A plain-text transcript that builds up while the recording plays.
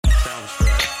Hey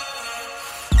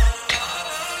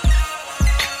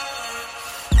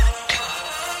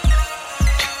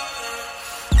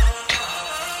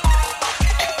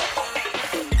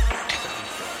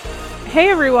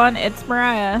everyone, it's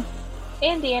Mariah.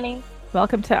 And Danny.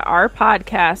 Welcome to our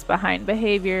podcast, Behind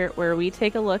Behavior, where we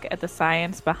take a look at the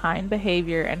science behind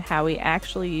behavior and how we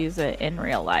actually use it in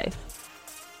real life.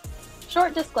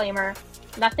 Short disclaimer,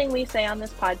 nothing we say on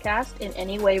this podcast in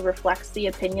any way reflects the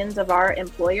opinions of our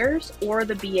employers or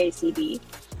the BACB.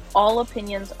 All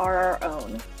opinions are our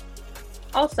own.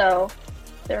 Also,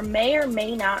 there may or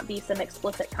may not be some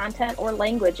explicit content or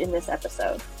language in this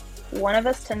episode. One of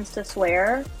us tends to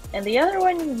swear, and the other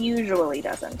one usually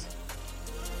doesn't.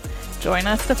 Join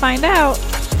us to find out.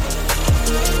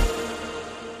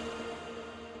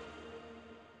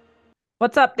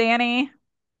 What's up, Danny?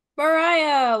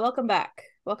 Mariah, welcome back.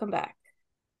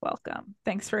 Welcome.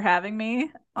 Thanks for having me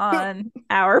on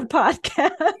our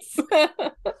podcast.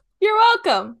 You're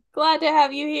welcome. Glad to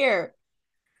have you here.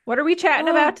 What are we chatting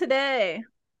about today?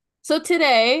 So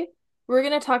today, we're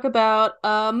going to talk about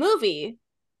a movie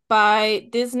by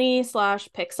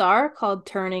Disney/Pixar called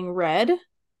Turning Red.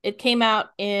 It came out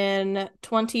in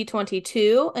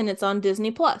 2022 and it's on Disney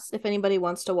Plus if anybody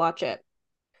wants to watch it.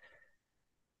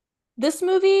 This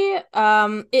movie,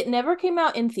 it never came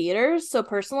out in theaters, so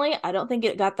personally, I don't think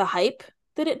it got the hype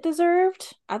that it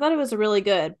deserved. I thought it was really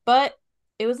good, but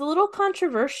it was a little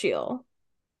controversial.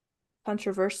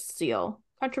 Controversial.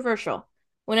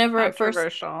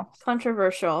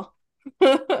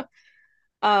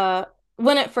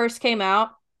 When it first came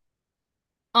out,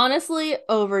 honestly,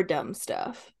 over dumb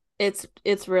stuff.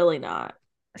 It's really not.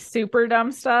 Super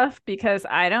dumb stuff, because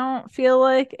I don't feel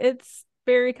like it's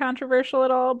very controversial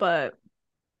at all, but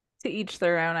to each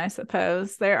their own, I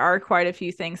suppose. There are quite a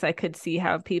few things I could see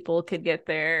how people could get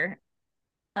their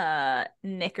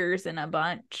knickers in a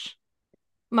bunch.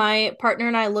 My partner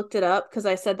and I looked it up because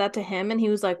I said that to him and he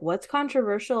was like, what's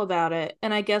controversial about it?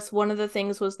 And I guess one of the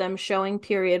things was them showing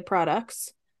period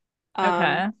products.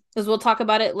 Okay. Because we'll talk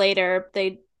about it later.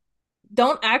 They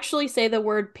don't actually say the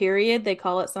word period. They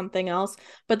call it something else.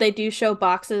 But they do show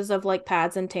boxes of like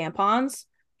pads and tampons.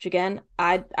 Which again,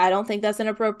 I don't think that's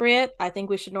inappropriate. I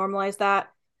think we should normalize that.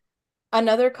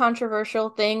 Another controversial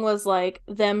thing was like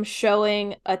them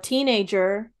showing a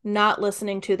teenager not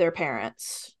listening to their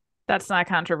parents. That's not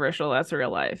controversial. That's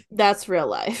real life. That's real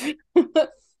life.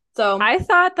 So I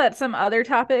thought that some other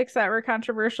topics that were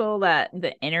controversial that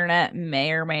the internet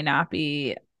may or may not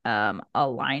be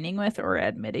aligning with or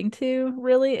admitting to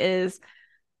really is,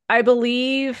 I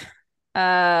believe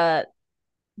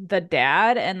the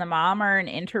dad and the mom are an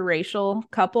interracial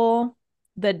couple.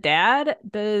 The dad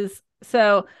does,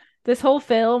 so this whole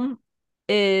film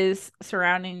is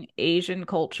surrounding Asian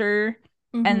culture,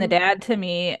 and the dad to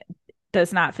me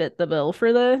does not fit the bill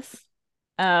for this.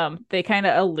 They kind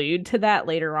of allude to that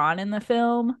later on in the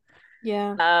film.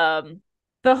 Yeah.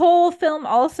 The whole film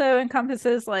also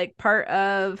encompasses like part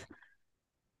of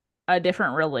a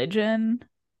different religion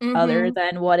other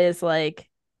than what is like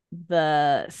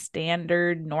the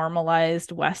standard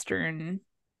normalized Western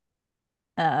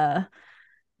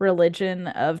religion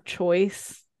of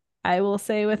choice, I will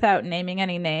say, without naming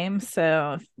any names.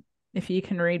 So if you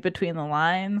can read between the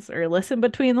lines or listen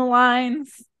between the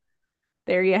lines,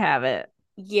 there you have it.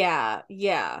 Yeah.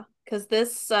 Because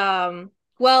this,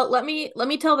 well, let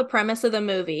me tell the premise of the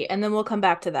movie, and then we'll come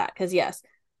back to that. Because yes,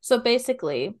 so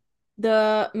basically,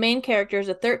 the main character is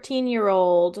a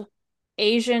 13-year-old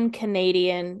Asian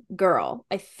Canadian girl.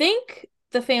 I think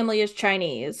the family is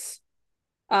Chinese.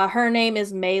 Her name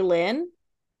is Mei Lin.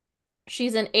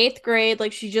 She's in 8th grade,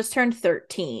 like she just turned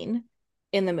 13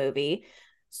 in the movie.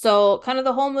 So kind of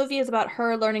the whole movie is about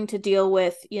her learning to deal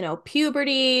with,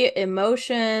 puberty,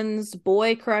 emotions,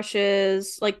 boy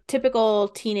crushes, like typical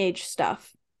teenage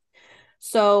stuff.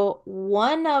 So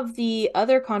one of the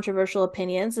other controversial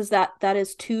opinions is that that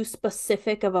is too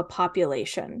specific of a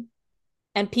population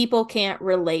and people can't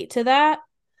relate to that.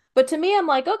 But to me, I'm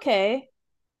like, okay,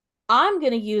 I'm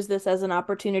going to use this as an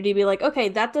opportunity to be like, okay,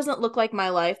 that doesn't look like my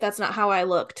life. That's not how I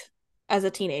looked as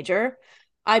a teenager.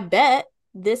 I bet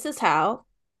this is how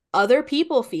other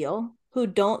people feel who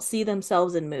don't see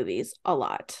themselves in movies a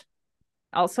lot.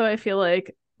 Also, I feel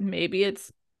like maybe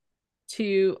it's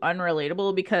too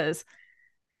unrelatable because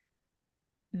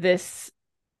this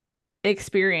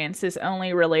experience is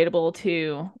only relatable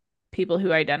to people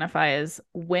who identify as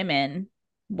women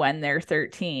when they're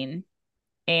 13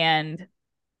 and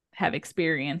have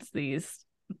experienced these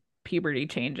puberty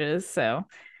changes. So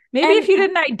maybe if you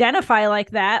didn't identify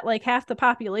like that, like half the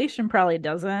population probably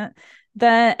doesn't,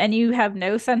 then and you have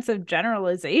no sense of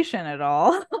generalization at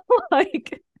all.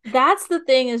 Like That's the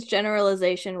thing is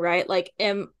generalization, right? Like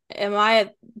am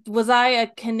I was I a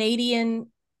Canadian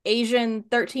Asian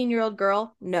 13-year-old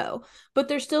girl? No. But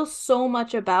there's still so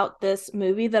much about this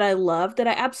movie that I love that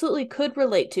I absolutely could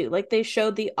relate to. Like they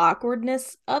showed the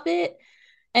awkwardness of it,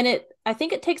 and I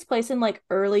think it takes place in like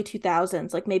early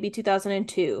 2000s, like maybe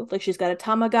 2002. Like she's got a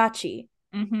Tamagotchi.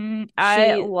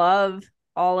 I She love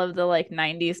all of the like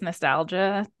 90s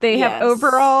nostalgia. They have yes.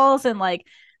 overalls and like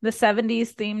the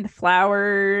 70s themed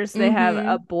flowers. They have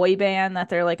a Mhm. boy band that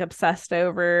they're like obsessed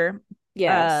over.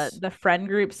 Yes. The friend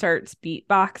group starts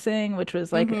beatboxing, which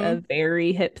was like a Mhm.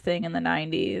 very hip thing in the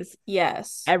 90s.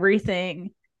 Yes.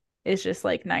 Everything is just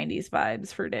like 90s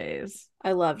vibes for days.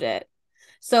 I loved it.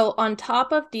 So, on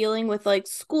top of dealing with like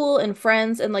school and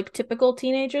friends and like typical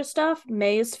teenager stuff,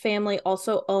 May's family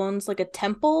also owns like a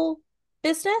temple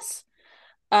business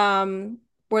um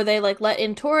where they like let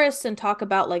in tourists and talk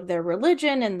about like their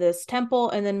religion and this temple,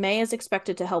 and then May is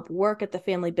expected to help work at the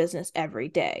family business every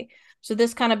day. So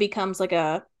this kind of becomes like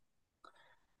a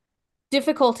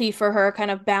difficulty for her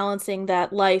kind of balancing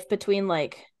that life between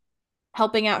like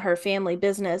helping out her family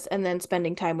business and then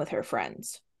spending time with her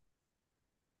friends.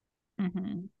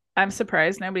 I'm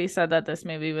surprised nobody said that this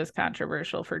movie was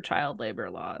controversial for child labor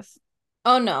laws.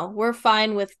 Oh no, we're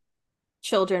fine with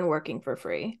children working for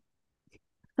free.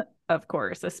 Of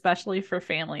course, especially for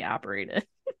family operated.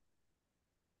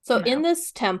 So in No.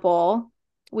 this temple,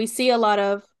 we see a lot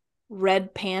of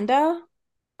red panda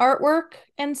artwork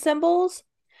and symbols.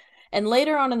 And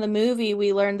later on in the movie,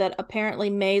 we learn that apparently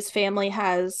May's family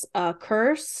has a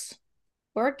curse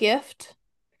or a gift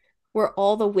where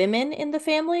all the women in the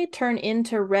family turn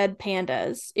into red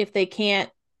pandas if they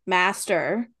can't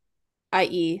master,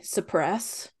 i.e.,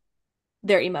 suppress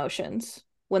their emotions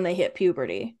when they hit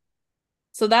puberty.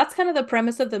 So that's kind of the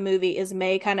premise of the movie is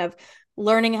May kind of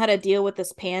learning how to deal with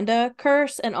this panda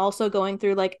curse and also going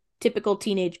through like typical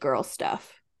teenage girl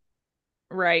stuff.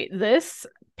 Right. This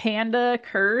panda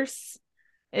curse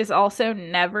is also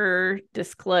never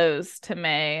disclosed to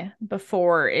May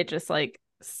before it just like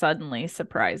suddenly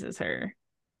surprises her,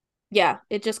 Yeah,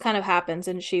 it just kind of happens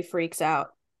and she freaks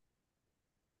out.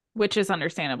 which is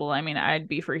understandable. I mean, I'd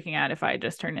be freaking out if I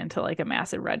just turned into like a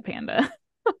massive red panda.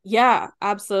 Yeah,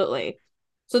 absolutely.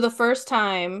 So the first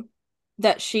time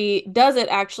that she does it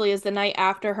actually is the night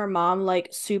after her mom like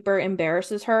super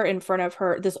embarrasses her in front of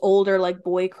her this older like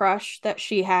boy crush that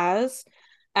she has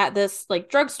at this like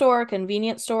drugstore,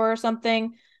 convenience store or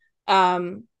something.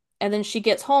 Um and then she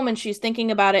gets home and she's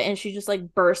thinking about it and she just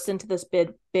like bursts into this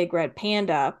big red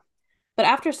panda. But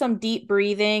after some deep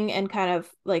breathing and kind of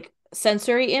like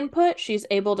sensory input, she's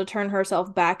able to turn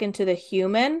herself back into the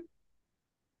human,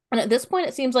 and at this point,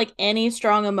 it seems like any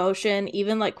strong emotion,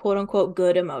 even like quote unquote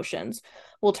good emotions,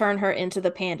 will turn her into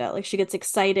the panda. Like she gets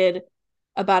excited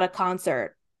about a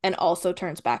concert and also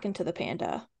turns back into the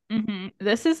panda.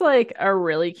 This is like a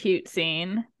really cute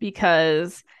scene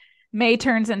because May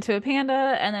turns into a panda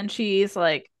and then she's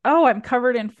like, "Oh, I'm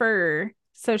covered in fur."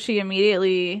 So she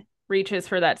immediately reaches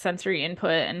for that sensory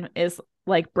input and is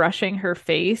like brushing her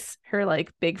face, her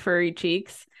like big furry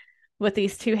cheeks with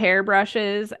these two hair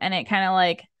brushes, and it kind of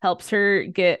like helps her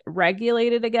get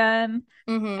regulated again.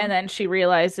 And Mm-hmm. then she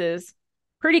realizes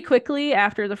pretty quickly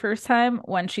after the first time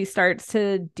when she starts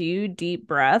to do deep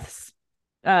breaths,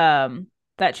 um,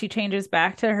 that she changes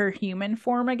back to her human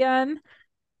form again.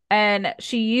 And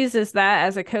she uses that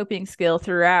as a coping skill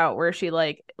throughout, where she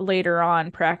like later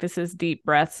on practices deep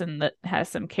breaths and that has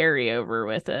some carryover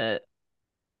with it.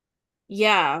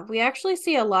 Yeah, we actually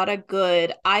see a lot of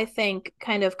good, I think,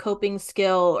 kind of coping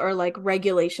skill or like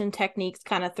regulation techniques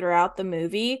kind of throughout the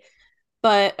movie.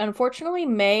 But unfortunately,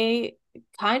 May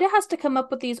kind of has to come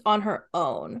up with these on her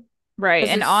own. Right.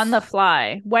 Because And on it's, the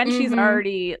fly when she's mm-hmm.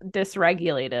 already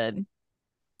dysregulated.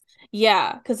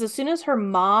 Yeah, because as soon as her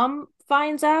mom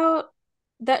finds out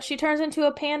that she turns into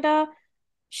a panda,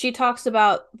 she talks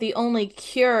about the only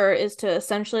cure is to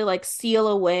essentially like seal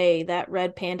away that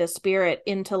red panda spirit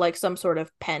into like some sort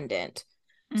of pendant.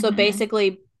 So Hmm.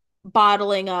 basically,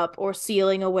 bottling up or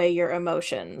sealing away your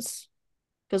emotions.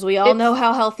 Because we all know It's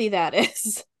how healthy that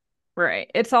is. right.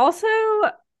 It's also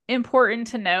important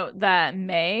to note that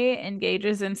May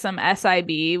engages in some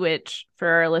SIB, which for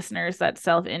our listeners, that's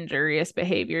self-injurious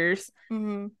behaviors.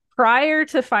 Mm-hmm. Prior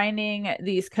to finding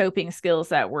these coping skills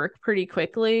that work pretty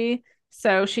quickly,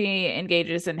 so she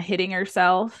engages in hitting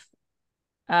herself.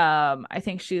 I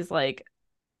think she's like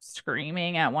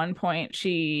screaming at one point.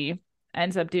 She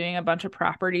ends up doing a bunch of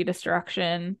property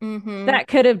destruction. Mm-hmm. That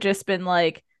could have just been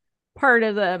like part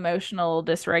of the emotional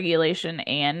dysregulation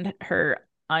and her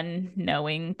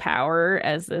unknowing power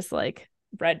as this like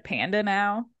red panda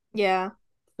now. Yeah.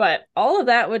 But all of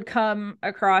that would come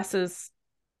across as,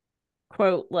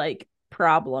 quote, like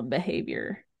problem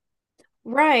behavior.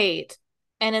 Right.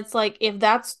 And it's like if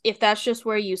that's just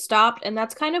where you stopped, and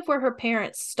that's kind of where her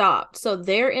parents stopped. So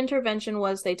their intervention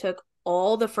was they took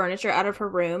all the furniture out of her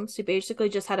room. She basically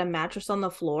just had a mattress on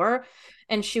the floor,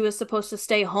 and she was supposed to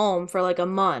stay home for like a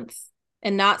month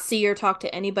and not see or talk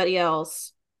to anybody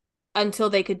else until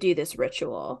they could do this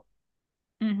ritual.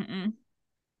 Mm-hmm.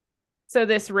 So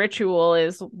this ritual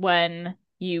is when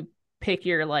you pick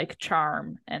your like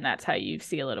charm, and that's how you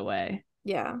seal it away.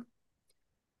 Yeah.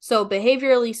 So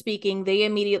behaviorally speaking, they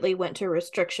immediately went to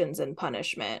restrictions and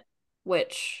punishment,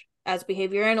 which as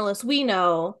behavior analysts we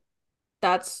know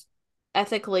that's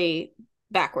ethically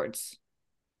backwards.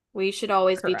 We should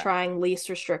always be Correct. trying least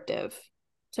restrictive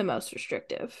to most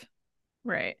restrictive.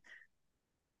 Right.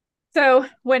 So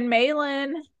when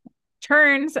Malin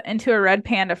turns into a red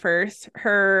panda first,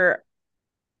 her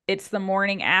it's the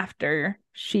morning after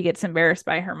she gets embarrassed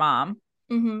by her mom.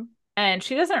 Mm-hmm. And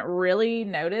she doesn't really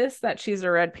notice that she's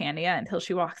a red panda yet until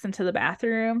she walks into the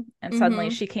bathroom and suddenly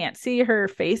Mm-hmm. she can't see her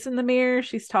face in the mirror.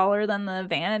 She's taller than the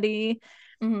vanity.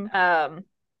 Mm-hmm. Um,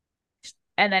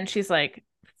 and then she's like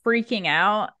freaking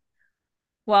out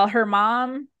while her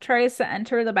mom tries to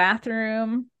enter the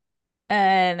bathroom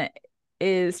and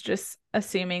is just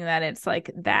assuming that it's like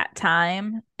that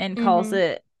time and calls Mm-hmm.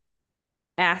 it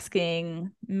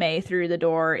asking May through the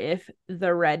door if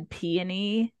the red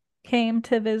peony came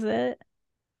to visit.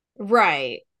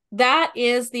 Right. That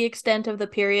is the extent of the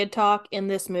period talk in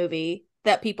this movie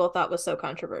that people thought was so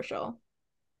controversial.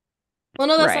 Well,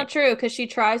 no, that's not Right. true because she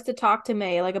tries to talk to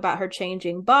May like about her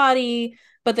changing body,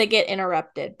 but they get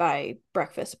interrupted by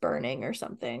breakfast burning or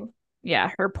something.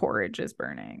 Yeah, her porridge is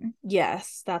burning.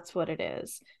 Yes, that's what it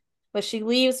is. But she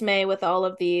leaves May with all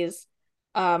of these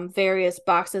various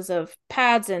boxes of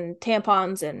pads and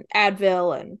tampons and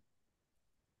Advil and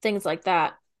things like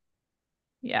that.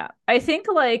 Yeah. I think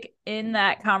like in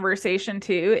that conversation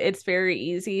too, it's very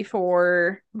easy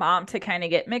for mom to kind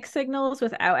of get mixed signals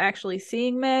without actually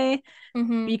seeing May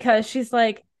Mm-hmm. because she's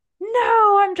like,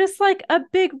 "No, I'm just like a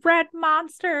big red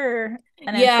monster."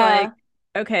 And it's Yeah,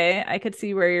 like, okay, I could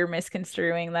see where you're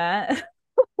misconstruing that.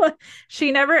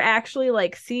 She never actually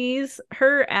like sees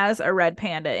her as a red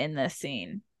panda in this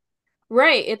scene.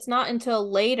 right. It's not until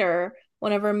later,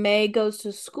 whenever May goes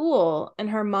to school and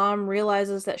her mom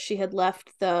realizes that she had left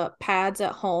the pads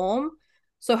at home.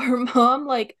 So her mom,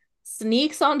 like,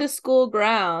 sneaks onto school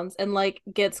grounds and, like,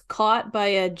 gets caught by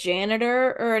a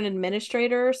janitor or an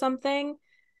administrator or something.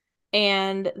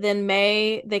 And then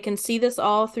they can see this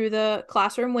all through the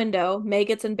classroom window. May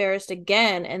gets embarrassed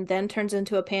again and then turns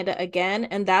into a panda again.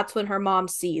 And that's when her mom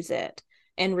sees it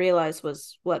and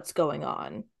realizes what's going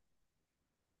on.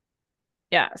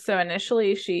 Yeah, so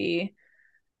initially she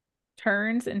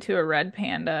turns into a red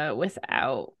panda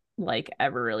without like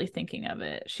ever really thinking of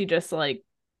it. She just like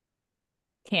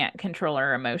can't control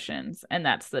her emotions, and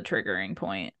that's the triggering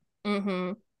point.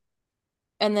 Mm-hmm.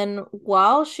 And then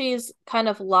while she's kind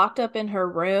of locked up in her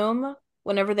room,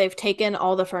 whenever they've taken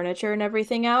all the furniture and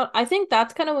everything out, I think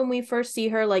that's kind of when we first see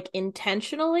her like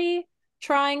intentionally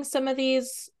trying some of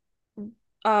these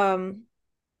um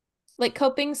like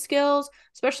coping skills,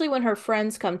 especially when her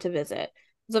friends come to visit.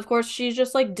 Because of course she's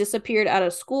just like disappeared out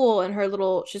of school and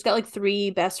she's got like three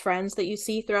best friends that you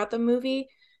see throughout the movie.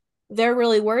 They're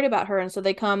really worried about her and so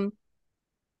they come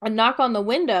and knock on the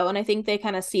window and I think they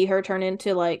kind of see her turn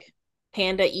into like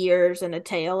panda ears and a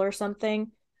tail or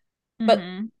something. But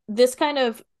Mm-hmm. this kind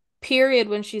of period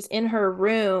when she's in her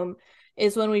room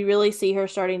is when we really see her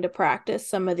starting to practice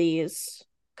some of these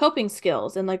coping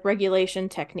skills and like regulation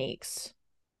techniques.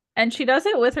 And she does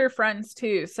it with her friends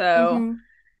too. So Mm-hmm.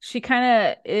 she kind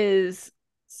of is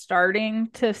starting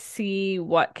to see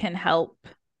what can help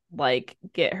like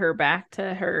get her back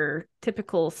to her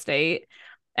typical state.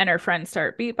 And her friends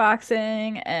start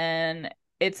beatboxing, and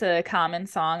it's a common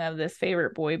song of this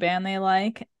favorite boy band they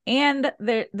like. And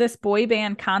this boy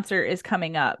band concert is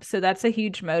coming up. So that's a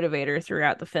huge motivator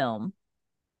throughout the film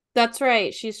That's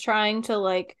right. She's trying to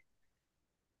like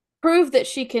prove that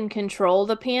she can control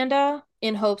the panda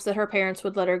in hopes that her parents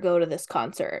would let her go to this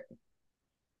concert.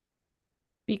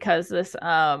 because this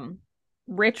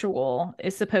ritual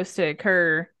is supposed to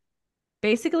occur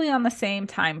basically on the same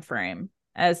time frame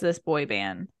as this boy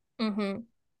band. Mm-hmm.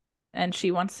 And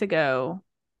she wants to go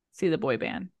see the boy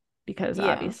band because Yeah.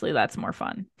 obviously that's more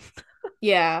fun.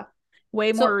 Yeah.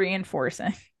 Way more So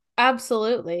reinforcing.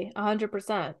 absolutely,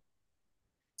 100%.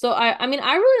 So I mean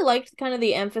I really liked kind of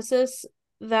the emphasis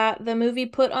that the movie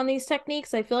put on these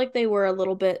techniques. I feel like they were a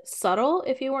little bit subtle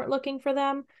if you weren't looking for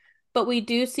them. But we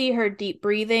do see her deep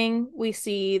breathing. We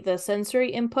see the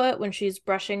sensory input when she's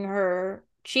brushing her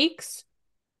cheeks.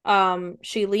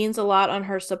 She leans a lot on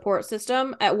her support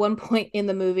system. At one point in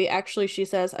the movie, actually, she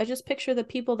says, I just picture the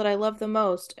people that I love the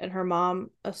most. And her mom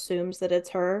assumes that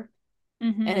it's her,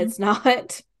 and Mm-hmm. it's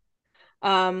not.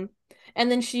 Um, and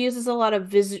then she uses a lot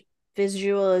of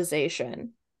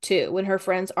visualization too when her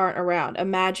friends aren't around,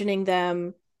 imagining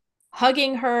them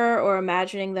hugging her or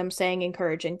imagining them saying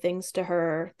encouraging things to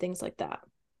her, things like that.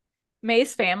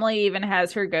 May's family even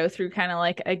has her go through kind of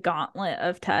like a gauntlet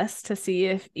of tests to see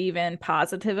if even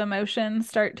positive emotions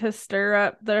start to stir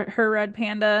up her red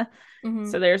panda. Mm-hmm.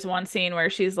 So there's one scene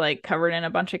where she's like covered in a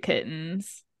bunch of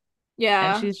kittens and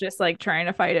Yeah. she's just like trying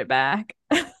to fight it back.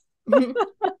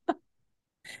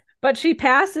 But she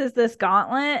passes this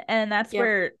gauntlet, and that's Yep.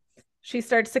 where she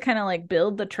starts to kind of like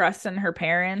build the trust in her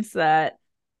parents that,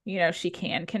 she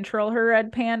can control her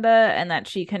red panda and that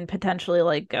she can potentially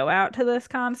like go out to this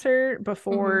concert Mm-hmm.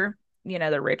 before,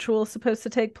 the ritual is supposed to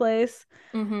take place.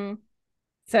 Mm-hmm.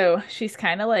 So she's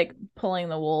kind of like pulling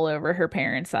the wool over her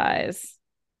parents' eyes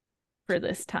for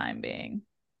this time being.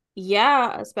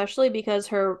 Yeah, especially because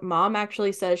her mom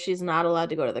actually says she's not allowed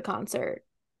to go to the concert.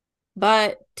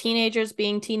 But teenagers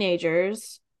being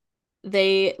teenagers,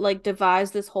 they like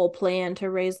devise this whole plan to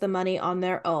raise the money on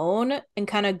their own and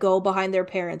kind of go behind their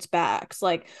parents' backs.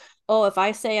 Like, oh, if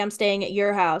I say I'm staying at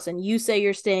your house and you say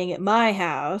you're staying at my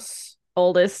house,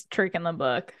 Oldest trick in the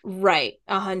book. right,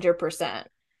 100%.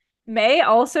 May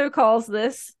also calls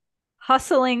this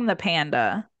hustling the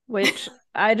panda, which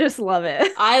I just love it.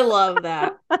 I love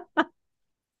that.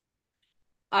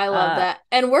 I love Uh, that.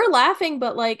 And we're laughing,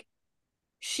 but like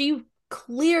she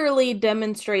clearly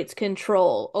demonstrates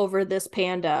control over this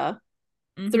panda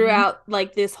mm-hmm. throughout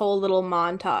like this whole little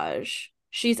montage.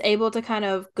 She's able to kind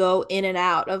of go in and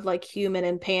out of like human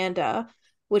and panda,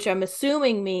 which I'm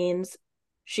assuming means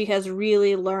she has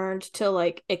really learned to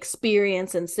like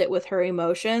experience and sit with her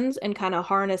emotions and kind of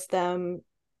harness them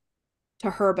to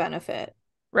her benefit.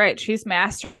 Right, she's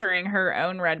mastering her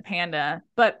own red panda.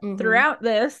 But Mm-hmm. throughout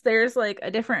this, there's like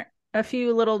a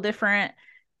few little different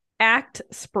act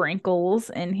sprinkles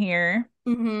in here.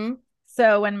 Mm-hmm.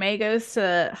 So when May goes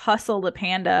to hustle the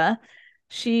panda,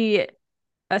 she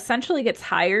essentially gets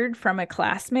hired from a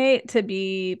classmate to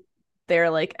be their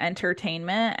like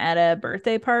entertainment at a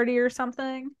birthday party or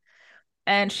something.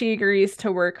 And she agrees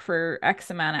to work for X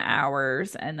amount of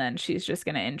hours, and then she's just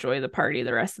going to enjoy the party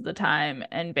the rest of the time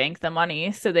and bank the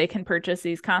money so they can purchase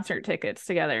these concert tickets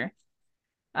together.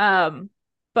 Um,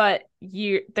 but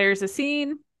there's a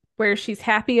scene where she's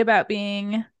happy about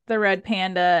being the red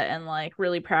panda and like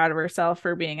really proud of herself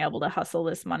for being able to hustle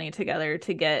this money together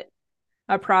to get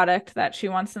a product that she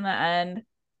wants in the end.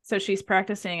 So she's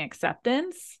practicing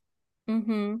acceptance.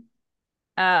 Mm-hmm.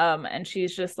 And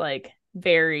she's just like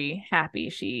very happy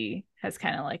she has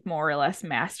kind of like more or less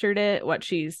mastered it, what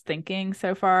she's thinking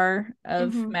so far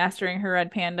of Mm-hmm. mastering her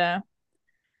red panda.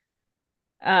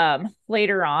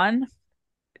 Later on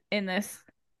in this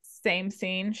same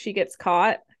scene, she gets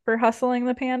caught for hustling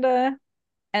the panda,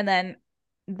 and then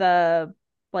the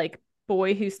like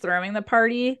boy who's throwing the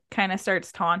party kind of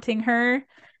starts taunting her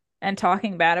and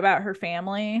talking bad about her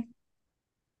family.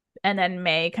 And then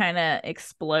May kind of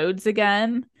explodes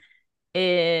again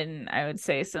in, I would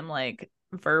say, some like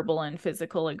verbal and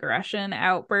physical aggression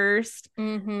outburst.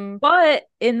 Mm-hmm. But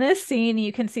in this scene,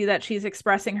 you can see that she's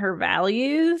expressing her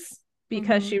values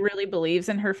because Mm-hmm. she really believes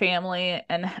in her family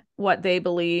and what they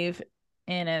believe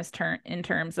in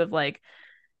terms of like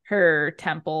her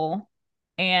temple,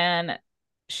 and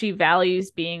she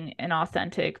values being an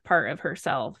authentic part of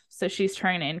herself. So she's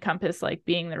trying to encompass like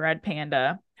being the red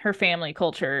panda, her family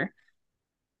culture,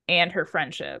 and her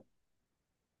friendship.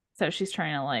 So she's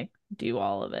trying to like do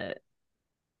all of it.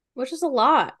 Which is a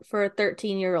lot for a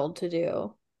 13-year-old to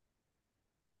do.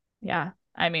 Yeah.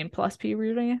 I mean, plus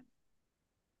puberty.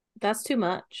 That's too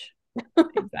much.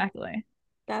 Exactly.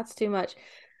 That's too much.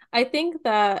 I think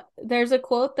that there's a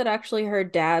quote that actually her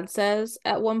dad says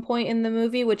at one point in the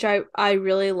movie, which I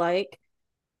really like.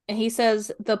 And he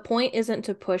says, "The point isn't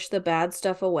to push the bad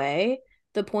stuff away.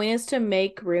 The point is to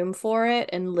make room for it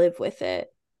and live with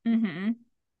it." Mm-hmm.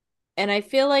 And I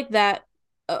feel like that,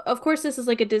 of course, this is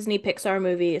like a Disney Pixar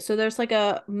movie. So there's like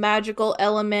a magical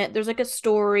element, there's like a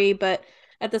story, but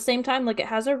at the same time, like it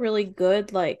has a really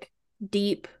good, like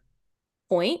deep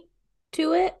point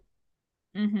to it.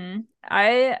 Mm-hmm.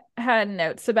 I had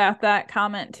notes about that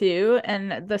comment too.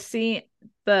 And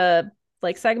the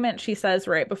like segment she says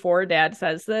right before dad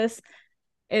says this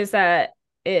is that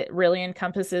it really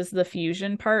encompasses the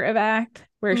fusion part of act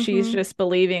where she's Mm-hmm. just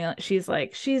believing she's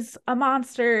like, she's a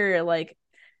monster, like,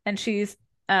 and she's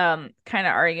kind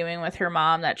of arguing with her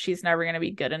mom that she's never going to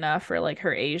be good enough for like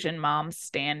her Asian mom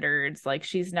standards, like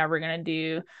she's never going to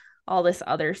do all this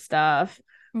other stuff.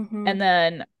 Mm-hmm. And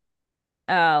then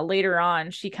later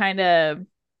on she kind of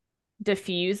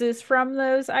diffuses from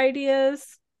those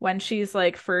ideas when she's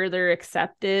like further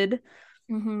accepted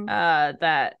Mm-hmm.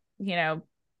 that,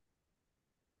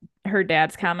 her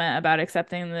dad's comment about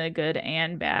accepting the good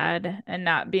and bad and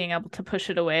not being able to push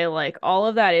it away, like all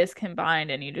of that is combined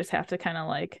and you just have to kind of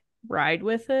like ride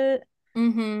with it.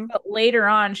 Mm-hmm. But later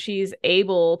on, she's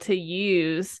able to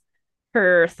use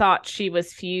her thoughts she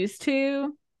was fused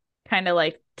to kind of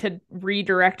like to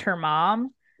redirect her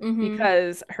mom Mm-hmm.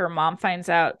 because her mom finds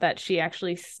out that she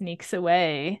actually sneaks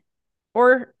away,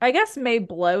 or I guess May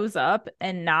blows up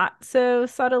and not so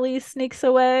subtly sneaks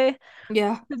away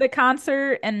Yeah. to the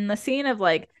concert. And the scene of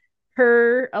like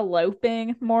her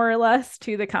eloping more or less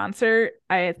to the concert,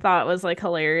 I thought was like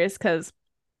hilarious because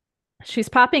she's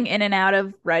popping in and out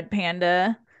of Red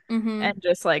Panda Mm-hmm. and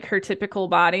just like her typical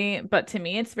body. But to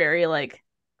me, it's very like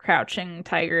Crouching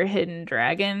Tiger, Hidden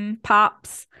Dragon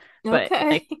pops, but Okay.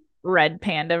 like Red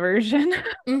Panda version.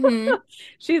 Mm-hmm.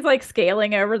 She's like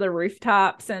scaling over the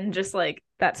rooftops and just like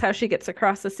that's how she gets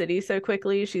across the city so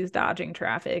quickly. She's dodging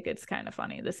traffic. It's kind of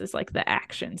funny. This is like the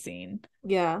action scene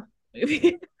Yeah.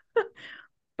 movie.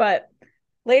 But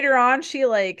later on, she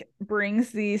like brings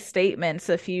these statements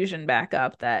of Fusion back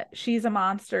up that she's a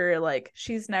monster, like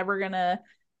she's never gonna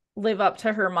live up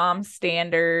to her mom's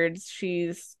standards.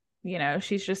 She's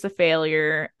just a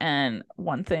failure. And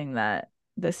one thing that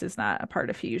this is not a part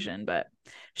of Fusion, but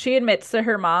she admits to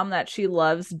her mom that she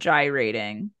loves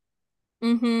gyrating,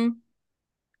 Mm-hmm.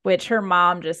 which her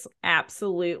mom just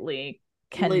absolutely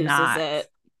Loses cannot it.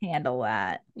 handle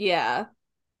that. Yeah.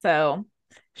 So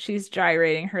she's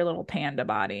gyrating her little panda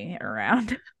body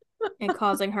around. And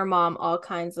causing her mom all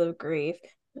kinds of grief.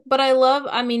 But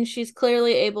I mean, she's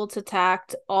clearly able to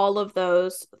tact all of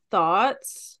those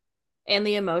thoughts and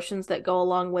the emotions that go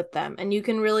along with them. And you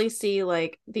can really see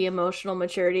like the emotional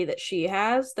maturity that she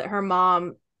has that her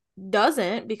mom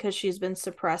doesn't because she's been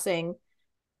suppressing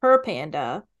her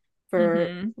panda for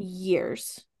Mm-hmm.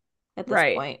 years at this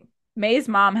Right. point. May's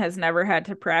mom has never had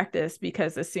to practice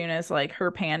because as soon as like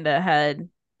her panda had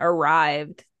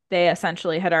arrived, they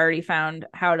essentially had already found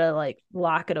how to like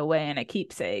lock it away in a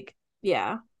keepsake.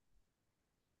 Yeah.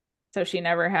 So she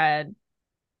never had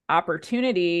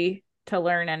opportunity to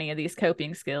learn any of these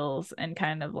coping skills and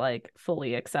kind of like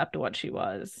fully accept what she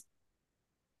was,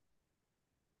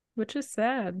 which is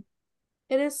sad.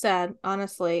 It is sad,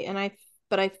 honestly,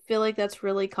 but I feel like that's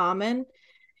really common.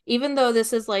 Even though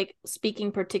this is like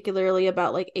speaking particularly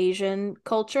about like Asian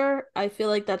culture, I feel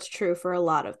like that's true for a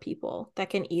lot of people that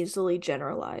can easily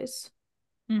generalize.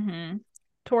 Mm-hmm.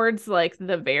 Towards like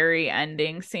the very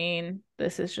ending scene,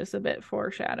 this is just a bit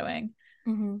foreshadowing.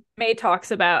 Mm-hmm. May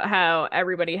talks about how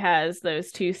everybody has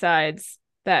those two sides,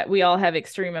 that we all have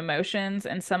extreme emotions,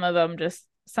 and some of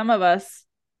us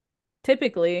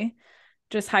typically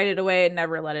just hide it away and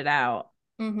never let it out.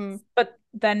 Mm-hmm. But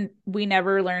then we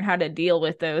never learn how to deal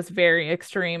with those very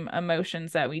extreme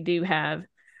emotions that we do have.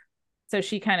 So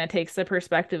she kind of takes the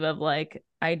perspective of like,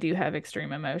 I do have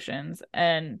extreme emotions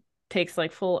and takes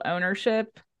like full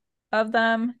ownership of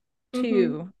them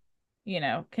Mm-hmm.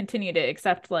 to, continue to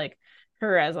accept like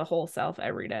her as a whole self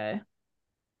every day,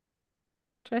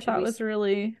 which I To thought be, was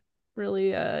really,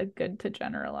 really good to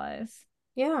generalize.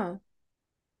 yeah.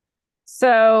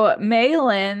 So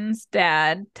Maylin's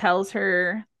dad tells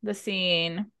her the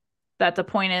scene that the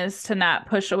point is to not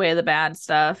push away the bad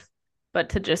stuff, but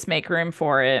to just make room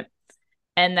for it.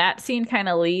 And that scene kind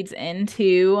of leads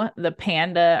into the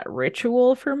panda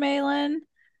ritual for Maylin.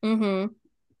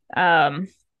 Mm-hmm. Um,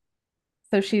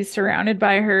 so she's surrounded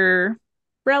by her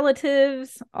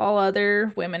relatives, all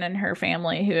other women in her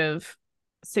family who have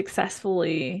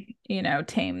successfully,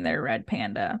 tamed their red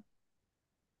panda.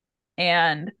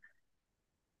 And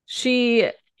she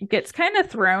gets kind of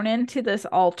thrown into this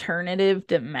alternative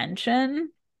dimension.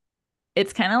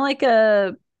 It's kind of like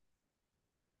I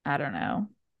don't know,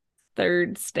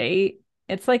 third state.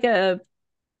 It's like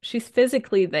she's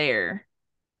physically there,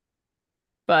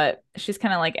 but she's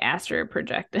kind of like astro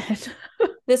projected.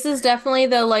 This is definitely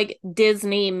the like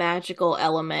Disney magical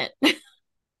element.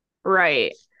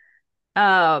 Right.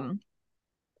 Um,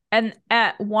 and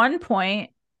at one point,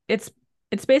 it's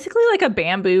it's basically like a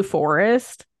bamboo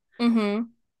forest, Mm-hmm.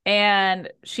 and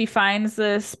she finds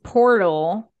this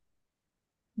portal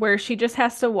where she just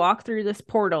has to walk through this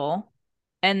portal,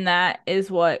 and that is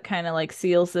what kind of like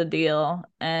seals the deal,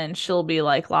 and she'll be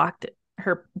like locked,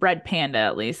 her red panda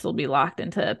at least will be locked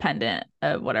into a pendant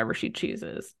of whatever she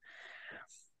chooses.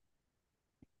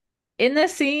 in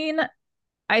this scene,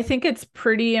 I think it's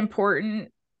pretty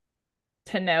important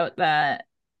to note that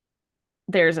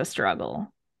there's a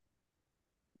struggle.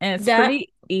 And it's That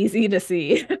pretty easy to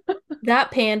see.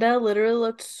 that panda literally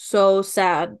looked so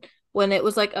sad when it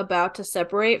was like about to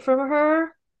separate from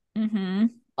her,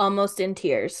 hmm almost in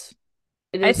tears.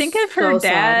 It I is think if her so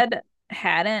sad. dad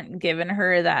hadn't given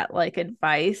her that like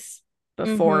advice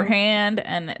Mm-hmm. beforehand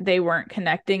and they weren't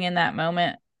connecting in that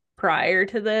moment prior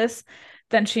to this,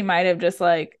 then she might have just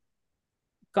like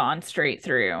gone straight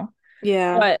through.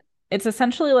 Yeah. But it's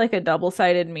essentially like a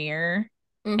double-sided mirror.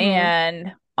 Mm-hmm.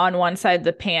 And on one side,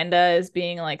 the panda is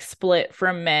being like split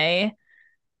from May,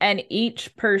 and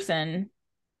each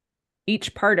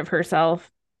part of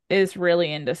herself is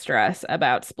really in distress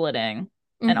about splitting.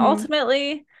 And Mm-hmm.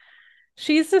 ultimately,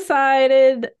 she's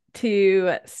decided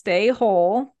to stay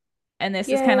whole. And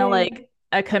this is kind of Yay. like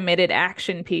a committed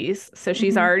action piece. So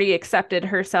she's Mm-hmm. already accepted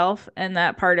herself, and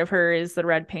that part of her is the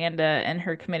red panda, and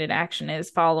her committed action is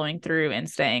following through and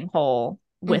staying whole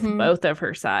with Mm-hmm. both of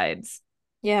her sides.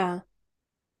 Yeah.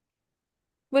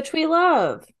 Which we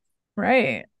love.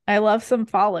 Right. I love some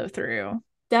follow through.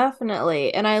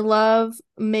 Definitely. And I love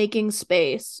making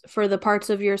space for the parts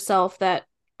of yourself that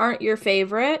aren't your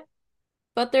favorite,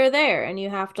 but they're there and you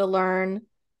have to learn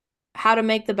how to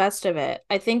make the best of it.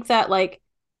 I think that like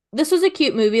this was a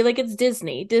cute movie, like it's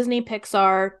Disney. Disney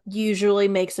Pixar usually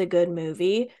makes a good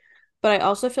movie, but I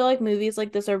also feel like movies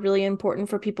like this are really important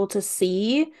for people to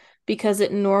see because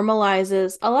it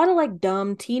normalizes a lot of like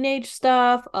dumb teenage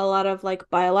stuff, a lot of like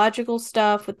biological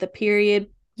stuff with the period,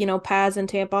 pads and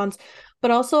tampons,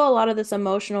 but also a lot of this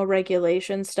emotional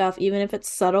regulation stuff, even if it's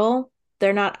subtle,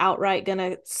 they're not outright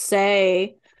gonna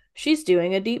say she's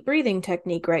doing a deep breathing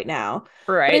technique right now.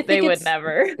 But I Right. They think would it's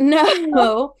never.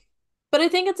 no, but I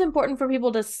think it's important for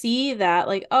people to see that,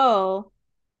 like, oh,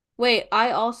 wait,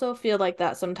 I also feel like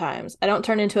that sometimes. I don't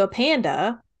turn into a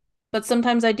panda, but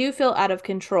sometimes I do feel out of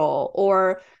control,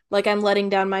 or like I'm letting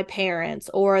down my parents,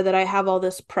 or that I have all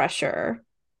this pressure.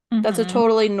 That's a hmm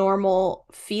totally normal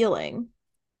feeling.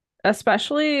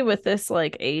 Especially with this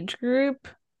like age group,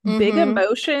 big Mm-hmm.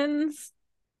 emotions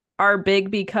are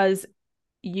big because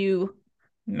you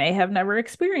may have never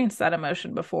experienced that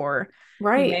emotion before.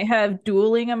 You Right. may have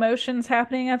dueling emotions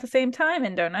happening at the same time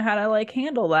and don't know how to like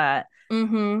handle that.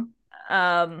 Mm-hmm.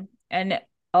 And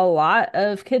a lot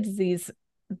of kids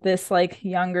this like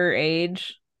younger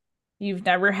age, you've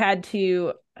never had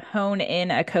to hone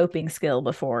in a coping skill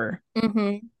before.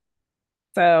 Mm-hmm.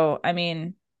 So, I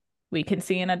mean, we can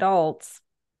see in adults,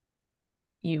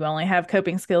 you only have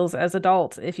coping skills as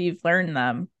adults if you've learned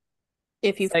them.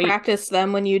 If you've So, you, practiced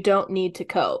them when you don't need to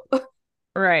cope.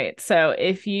 right. So,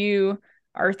 if you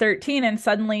are 13 and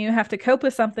suddenly you have to cope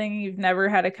with something you've never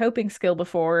had a coping skill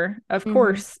before, of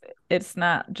Mm-hmm. course, it's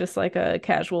not just like a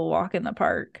casual walk in the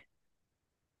park.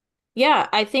 Yeah,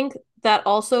 I think that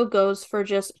also goes for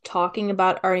just talking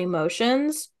about our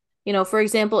emotions. For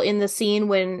example, in the scene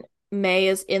when May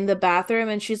is in the bathroom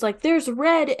and she's like, there's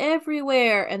red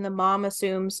everywhere. And the mom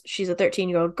assumes she's a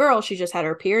 13-year-old girl. She just had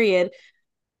her period.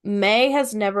 May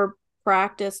has never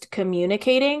practiced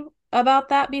communicating about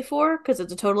that before because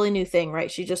it's a totally new thing,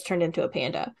 right? She just turned into a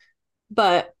panda.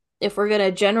 But if we're going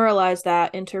to generalize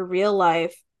that into real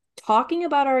life, talking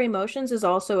about our emotions is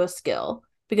also a skill.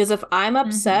 Because if I'm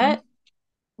hmm upset,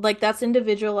 like that's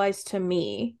individualized to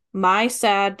me. My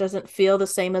sad doesn't feel the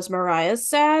same as Mariah's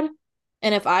sad.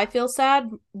 And if I feel sad,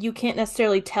 you can't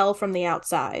necessarily tell from the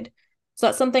outside. So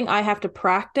that's something I have to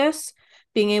practice,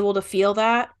 being able to feel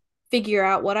that, figure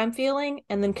out what I'm feeling,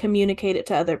 and then communicate it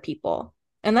to other people.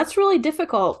 And that's really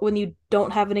difficult when you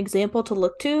don't have an example to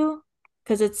look to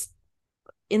because it's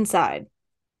inside.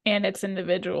 And it's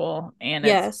individual and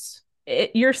Yes,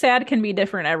 your sad can be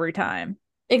different every time.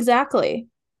 exactly.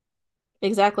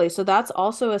 Exactly. So that's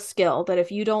also a skill that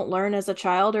if you don't learn as a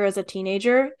child or as a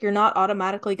teenager, you're not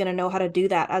automatically going to know how to do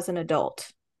that as an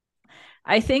adult.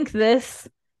 I think this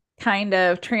kind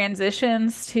of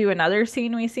transitions to another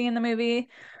scene we see in the movie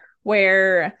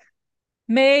where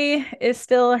May is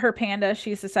still her panda.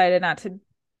 She's decided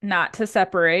not to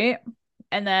separate.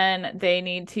 And then they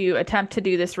need to attempt to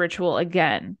do this ritual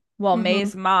again. Well, Mm-hmm.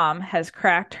 May's mom has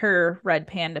cracked her red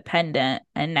panda pendant,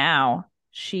 and now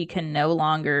she can no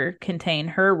longer contain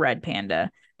her red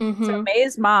panda. So Mm-hmm.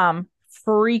 May's mom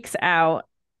freaks out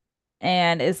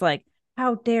and is like,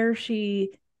 how dare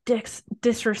she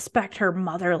disrespect her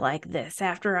mother like this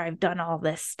after I've done all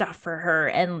this stuff for her?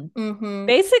 And Mm-hmm.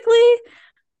 basically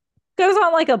goes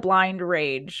on like a blind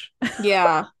rage.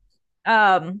 Yeah.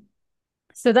 Um,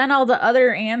 so then all the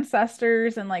other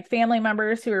ancestors and like family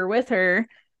members who are with her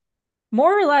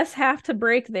more or less have to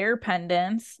break their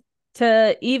pendants.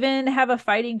 to even have a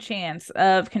fighting chance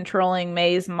of controlling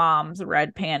May's mom's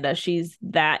red panda. She's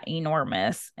that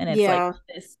enormous. And it's like Yeah.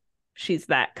 this, she's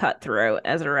that cutthroat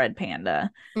as a red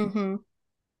panda. Mm-hmm.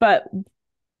 But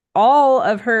all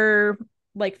of her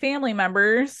like family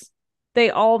members, they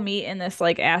all meet in this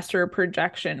like astral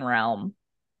projection realm.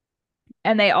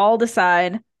 And they all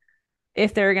decide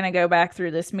if they're going to go back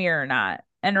through this mirror or not.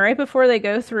 And right before they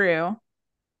go through,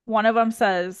 one of them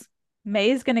says,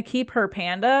 May's going to keep her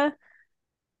panda.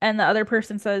 And the other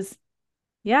person says,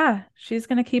 yeah, she's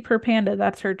going to keep her panda.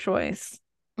 That's her choice.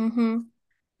 Mm-hmm.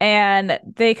 And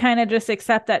they kind of just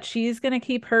accept that she's going to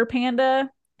keep her panda.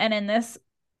 And in this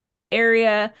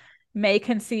area, May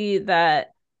can see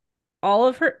that all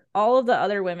of the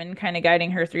other women kind of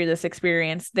guiding her through this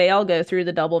experience, they all go through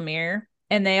the double mirror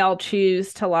and they all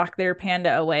choose to lock their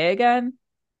panda away again.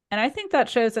 And I think that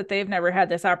shows that they've never had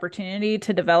this opportunity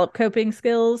to develop coping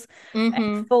skills and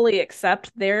Mm-hmm. fully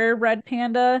accept their red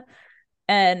panda.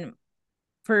 And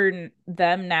for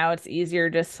them now, it's easier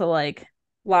just to like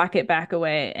lock it back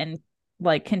away and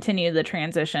like continue the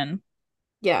transition.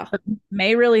 Yeah. But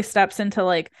May really steps into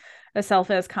like a self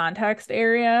as context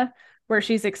area where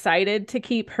she's excited to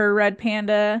keep her red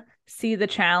panda, see the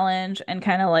challenge, and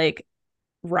kind of like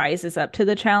rises up to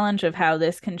the challenge of how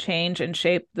this can change and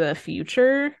shape the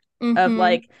future of Mm-hmm.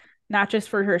 like not just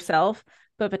for herself,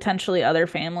 but potentially other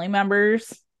family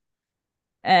members.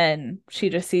 And she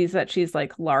just sees that she's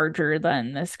like larger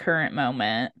than this current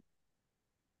moment.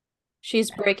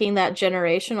 She's breaking that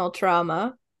generational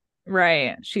trauma.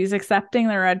 Right. She's accepting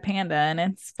the red panda and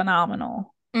it's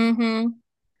phenomenal. Mm-hmm.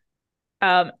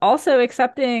 Also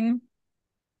accepting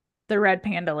the red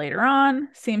panda later on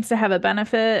seems to have a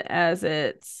benefit as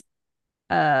it's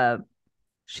uh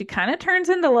she kind of turns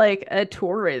into like a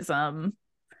tourism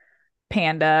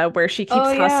panda where she Oh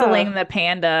keeps yeah. hustling the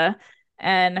panda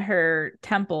and her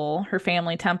temple, her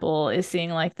family temple is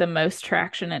seeing like the most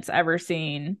traction it's ever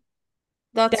seen.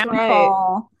 That's right.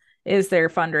 Downfall is their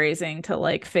fundraising to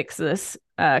like fix this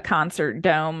concert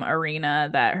dome arena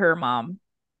that her mom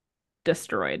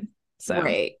destroyed. So,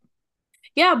 Right.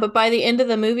 Yeah, but by the end of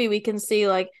the movie, we can see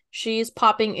like she's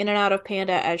popping in and out of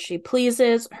Panda as she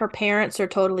pleases. Her parents are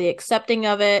totally accepting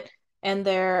of it, and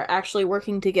they're actually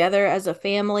working together as a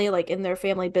family, like in their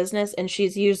family business. And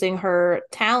she's using her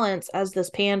talents as this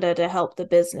panda to help the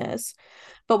business.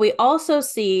 But we also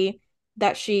see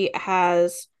that she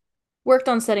has worked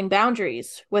on setting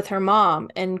boundaries with her mom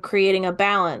and creating a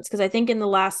balance. Because I think in the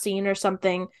last scene or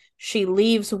something, she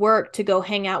leaves work to go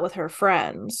hang out with her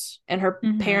friends, and her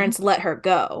mhm. parents let her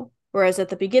go. Whereas at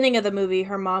the beginning of the movie,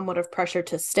 her mom would have pressured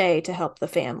to stay to help the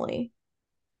family.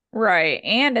 Right.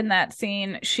 And in that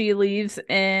scene, she leaves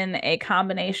in a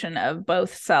combination of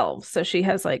both selves. So she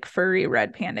has like furry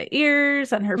red panda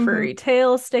ears and her Mm-hmm. furry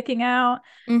tail sticking out.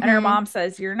 And her Mm-hmm. mom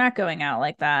says, you're not going out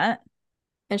like that.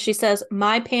 And she says,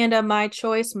 "My panda, my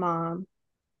choice, mom."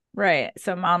 Right.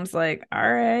 So mom's like, all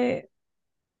right,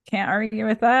 can't argue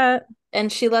with that. And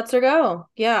she lets her go.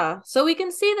 Yeah. So we can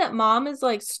see that mom is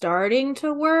like starting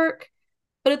to work.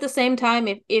 But at the same time,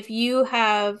 if you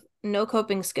have no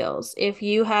coping skills, if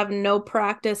you have no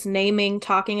practice naming,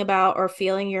 talking about, or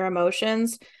feeling your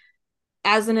emotions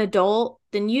as an adult,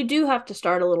 then you do have to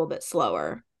start a little bit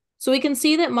slower. So we can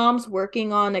see that mom's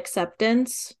working on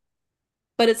acceptance,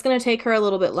 but it's going to take her a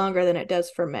little bit longer than it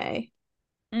does for May.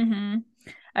 Hmm.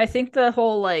 I think the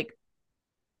whole like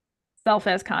self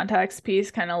as context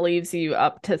piece kind of leaves you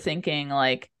up to thinking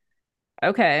like,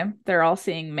 okay, they're all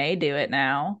seeing May do it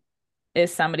now.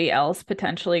 Is somebody else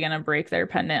potentially going to break their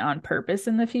pendant on purpose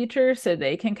in the future so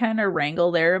they can kind of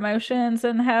wrangle their emotions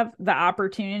and have the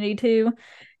opportunity to?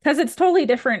 Because it's totally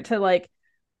different to like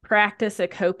practice a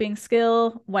coping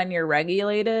skill when you're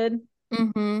regulated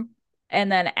Mm-hmm.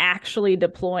 and then actually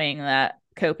deploying that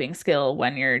coping skill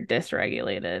when you're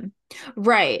dysregulated.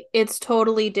 Right. It's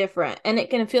totally different. And it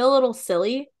can feel a little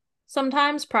silly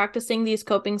sometimes practicing these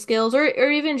coping skills, or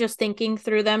even just thinking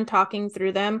through them, talking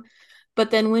through them. But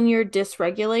then when you're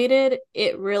dysregulated,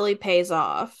 it really pays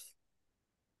off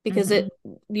because Hmm.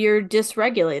 you're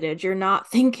dysregulated. You're not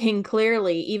thinking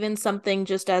clearly. Even something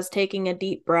just as taking a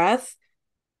deep breath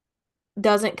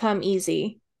doesn't come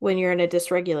easy when you're in a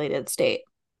dysregulated state.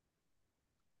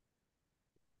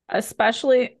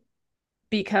 Especially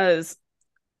because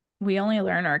we only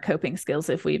learn our coping skills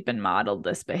if we've been modeled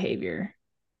this behavior.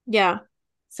 Yeah,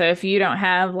 So if you don't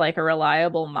have like a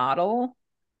reliable model,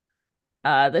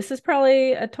 this is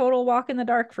probably a total walk in the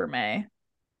dark for May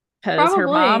because her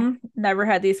probably. mom never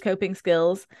had these coping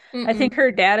skills. I Mm-mm. think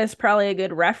her dad is probably a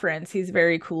good reference. He's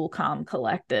very cool, calm,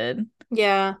 collected.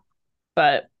 Yeah.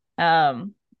 But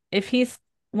um, if he's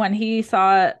when he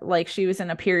thought like she was in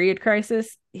a period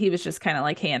crisis, he was just kind of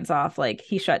like hands off. Like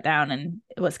he shut down and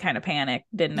was kind of panicked,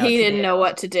 didn't know what He to do. didn't know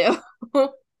what to do.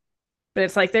 But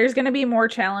it's like there's going to be more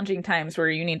challenging times where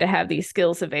you need to have these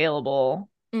skills available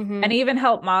and Hmm. even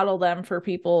help model them for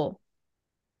people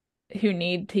who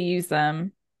need to use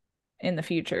them in the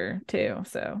future too.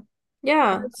 So I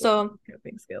Yeah. hope they have So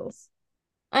coping skills.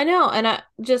 I know. And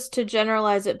just to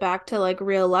generalize it back to like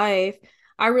real life,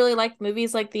 I really like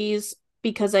movies like these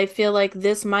because I feel like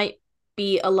this might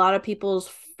be a lot of people's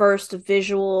first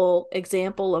visual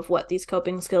example of what these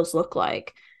coping skills look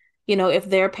like. You know, if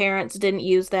their parents didn't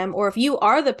use them, or if you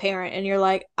are the parent and you're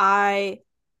like, I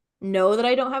know that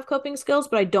I don't have coping skills,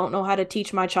 but I don't know how to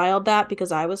teach my child that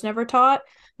because I was never taught.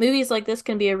 Movies like this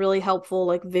can be a really helpful,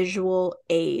 like, visual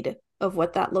aid of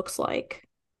what that looks like.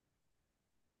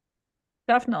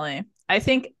 Definitely. I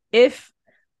think if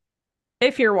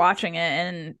you're watching it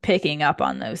and picking up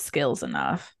on those skills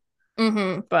enough,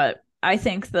 Mm-hmm. but I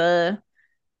think the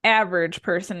average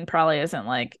person probably isn't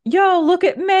like, yo, look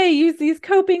at May use these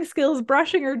coping skills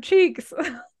brushing her cheeks.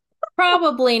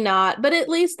 Probably not, but at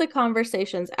least the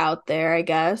conversation's out there, I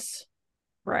guess.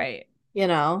 Right. You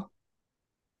know?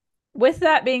 With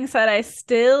that being said, I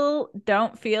still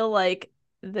don't feel like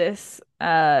this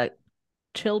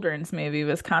children's movie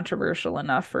was controversial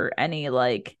enough for any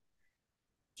like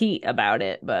heat about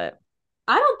it, but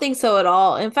I don't think so at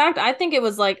all. In fact, I think it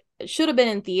was like, it should have been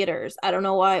in theaters. I don't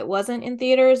know why it wasn't in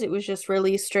theaters. It was just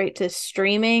released straight to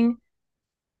streaming.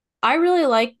 I really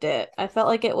liked it. I felt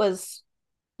like it was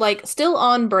like still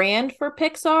on brand for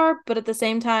Pixar, but at the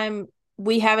same time,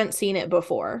 we haven't seen it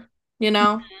before, you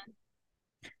know?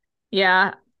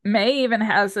 yeah, May even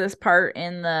has this part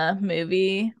in the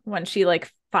movie when she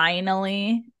like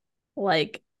finally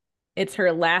like it's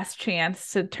her last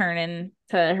chance to turn into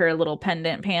her little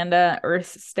pendant panda or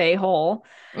stay whole.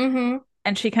 Mm-hmm.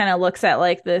 And she kind of looks at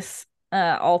like this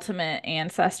ultimate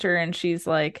ancestor and she's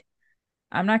like,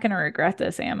 I'm not gonna regret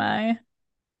this, am I?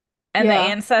 And the Yeah.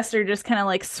 ancestor just kind of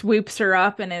like swoops her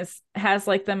up and is has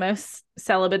like the most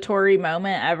celebratory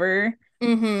moment ever.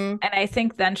 Mm-hmm. And I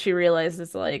think then she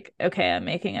realizes like, okay, I'm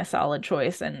making a solid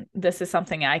choice and this is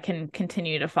something I can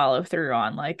continue to follow through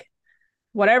on. Like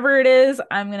whatever it is,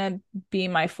 I'm gonna be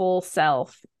my full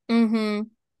self. Mm-hmm.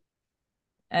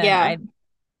 And Yeah. I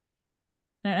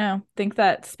don't know, think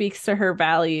that speaks to her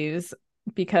values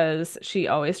because she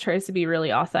always tries to be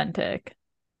really authentic.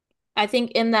 I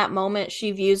think in that moment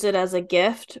she views it as a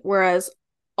gift, whereas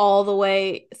all the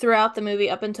way throughout the movie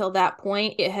up until that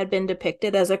point, it had been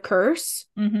depicted as a curse.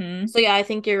 Mm-hmm. So yeah, I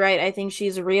think you're right. I think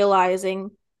she's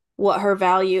realizing what her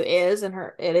value is, and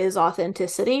her it is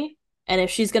authenticity. And if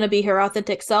she's going to be her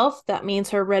authentic self, that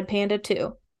means her red panda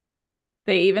too.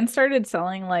 They even started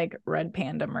selling like red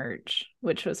panda merch,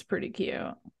 which was pretty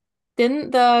cute.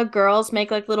 Didn't the girls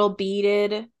make like little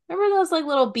beaded, remember those like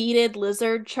little beaded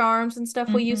lizard charms and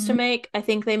stuff we used to Mm-hmm. make? I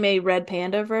think they made red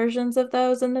panda versions of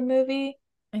those in the movie.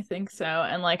 I think so.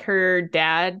 And like her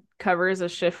dad covers a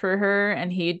shift for her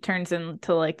and he turns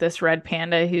into like this red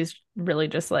panda who's really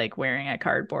just like wearing a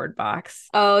cardboard box.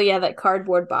 Oh yeah, that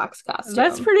cardboard box That's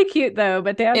costume. pretty cute though,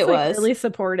 but dad's It like was. really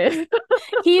supportive.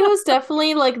 He was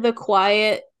definitely like the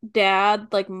quiet dad.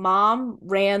 Like mom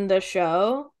ran the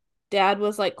show. Dad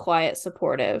was like quiet,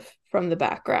 supportive from the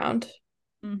background.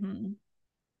 hmm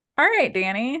All right,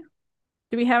 Danny.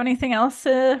 Do we have anything else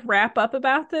to wrap up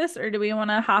about this, or do we want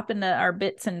to hop into our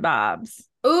bits and bobs?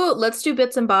 Ooh, let's do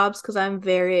bits and bobs because I'm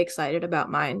very excited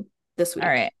about mine this All week.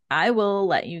 right, I will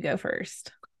let you go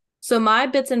first. So my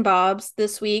bits and bobs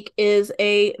this week is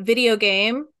a video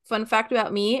game. Fun fact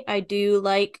about me, I do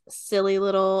like silly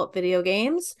little video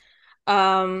games.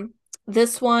 Um,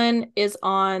 this one is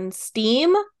on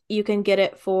Steam. You can get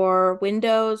it for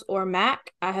Windows or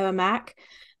Mac. I have a Mac.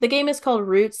 The game is called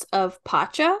Roots of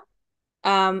Pacha.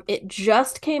 It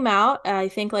just came out, I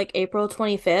think like April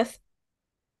 25th.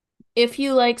 If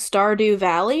you like Stardew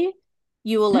Valley,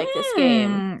 you will like this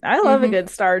game. I love a Mm-hmm. good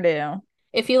Stardew.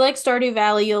 If you like Stardew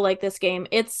Valley, you'll like this game.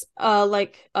 It's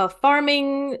like a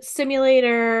farming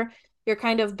simulator. You're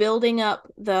kind of building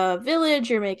up the village,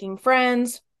 you're making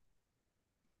friends.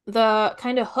 The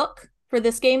kind of hook for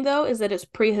this game though is that it's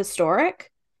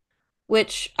prehistoric,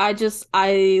 which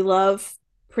I love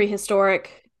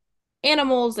prehistoric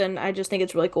animals and I just think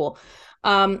it's really cool.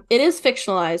 It is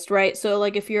fictionalized, right? So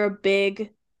like if you're a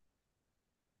big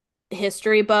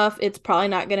history buff, it's probably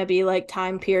not going to be like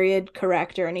time period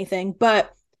correct or anything,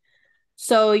 but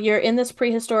so you're in this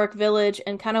prehistoric village,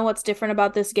 and kind of what's different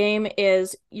about this game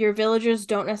is your villagers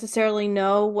don't necessarily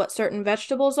know what certain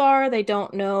vegetables are. They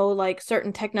don't know like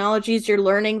certain technologies. You're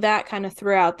learning that kind of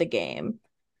throughout the game.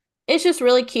 It's just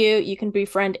really cute. You can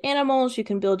befriend animals, you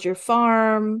can build your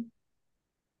farm.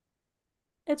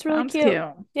 It's really Sounds cute. cute.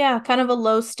 Yeah, kind of a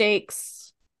low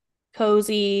stakes,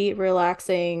 cozy,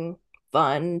 relaxing,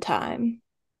 fun time.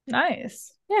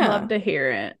 Nice. Love Yeah, to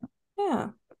hear it. yeah.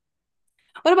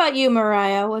 What about you,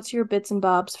 Mariah? What's your bits and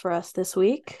bobs for us this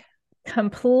week?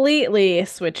 Completely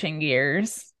switching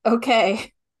gears.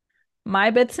 Okay. My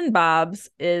bits and bobs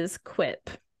is Quip.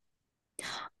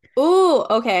 Ooh,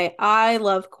 okay. I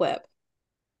love Quip.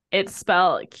 It's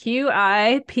spelled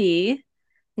Quip.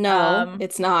 No, Um,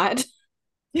 it's not.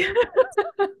 Q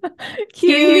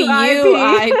U Quip.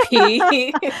 I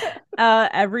P.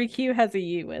 Every Q has a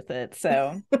U with it.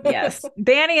 So, yes.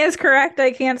 Danny is correct.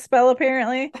 I can't spell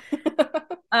apparently.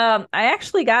 I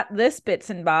actually got this bits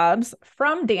and bobs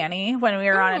from Danny when we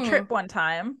were on a Mm. trip one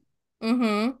time.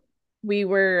 Mm-hmm. We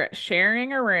were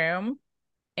sharing a room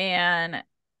and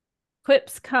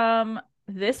Quips come.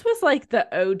 This was like the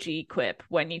OG Quip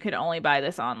when you could only buy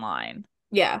this online.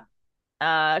 Yeah.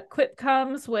 Quip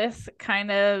comes with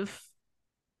kind of,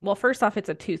 well, first off, it's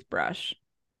a toothbrush.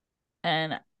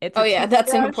 And it's Oh a yeah,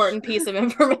 that's an toothbrush. important piece of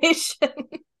information.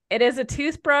 It is a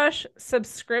toothbrush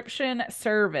subscription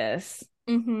service.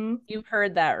 Mm-hmm. You've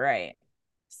heard that right.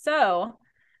 So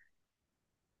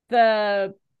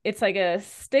the it's like a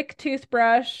stick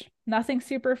toothbrush, nothing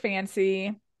super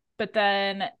fancy, but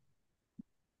then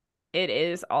it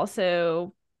is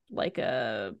also like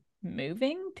a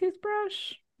moving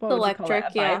toothbrush. What would you call that? A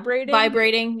Electric, yeah. vibrating,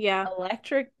 Vibrating, yeah.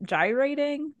 electric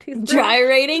gyrating toothbrush.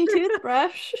 Gyrating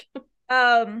toothbrush.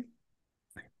 Um,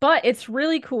 but it's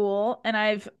really cool, and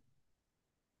I've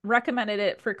recommended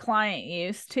it for client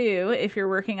use too if you're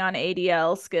working on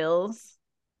ADL skills,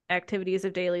 activities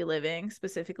of daily living,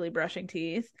 specifically brushing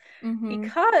teeth, Mm-hmm.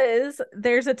 because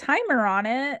there's a timer on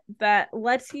it that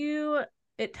lets you,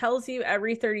 it tells you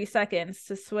every 30 seconds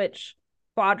to switch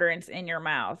quadrants in your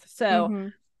mouth. So Mm-hmm.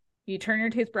 you turn your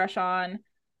toothbrush on,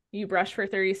 you brush for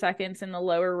 30 seconds in the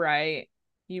lower right,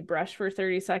 you brush for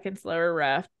 30 seconds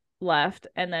lower left,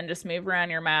 and then just move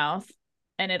around your mouth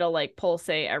and it'll like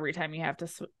pulsate every time you have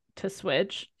to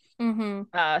switch.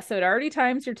 Mm-hmm. So it already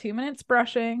times your 2 minutes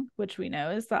brushing, which we know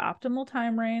is the optimal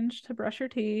time range to brush your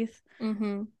teeth.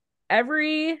 Mm-hmm.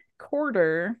 Every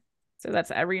quarter, so that's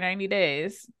every 90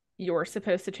 days, you're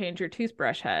supposed to change your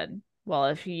toothbrush head. Well,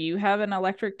 if you have an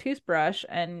electric toothbrush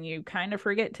and you kind of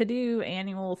forget to do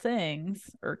annual things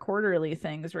or quarterly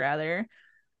things rather,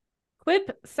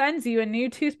 Quip sends you a new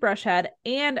toothbrush head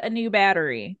and a new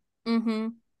battery. Mm-hmm.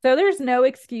 So there's no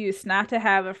excuse not to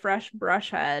have a fresh brush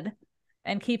head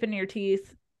and keeping your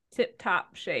teeth tip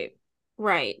top shape.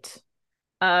 Right.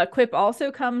 Quip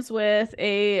also comes with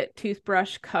a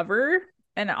toothbrush cover,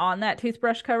 and on that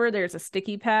toothbrush cover, there's a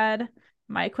sticky pad.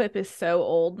 My Quip is so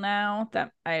old now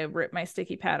that I ripped my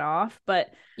sticky pad off. But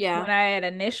when Yeah. I had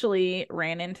initially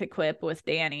ran into Quip with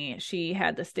Danny, she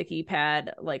had the sticky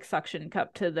pad like suction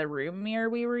cup to the room mirror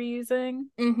we were using.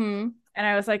 Mm-hmm. And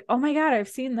I was like, oh my God, I've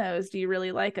seen those. Do you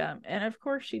really like them? And of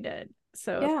course she did.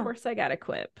 So, of Yeah. course, I got a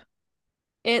Quip.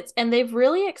 It's and they've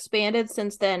really expanded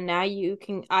since then. Now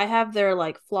I have their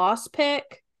like floss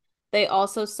pick. They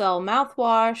also sell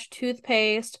mouthwash,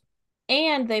 toothpaste,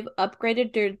 and they've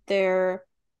upgraded their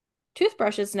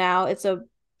toothbrushes now. It's a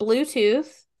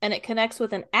Bluetooth and it connects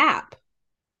with an app.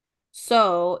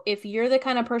 So if you're the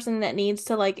kind of person that needs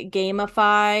to like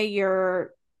gamify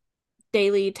your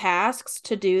daily tasks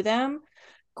to do them,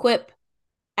 Quip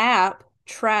app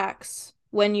tracks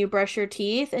when you brush your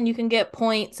teeth and you can get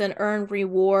points and earn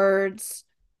rewards.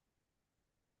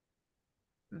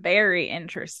 Very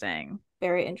interesting.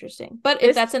 Very interesting. But if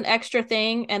This that's an extra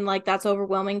thing and like that's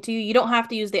overwhelming to you, you don't have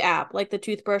to use the app. Like the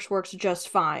toothbrush works just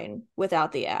fine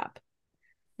without the app.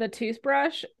 The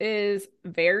toothbrush is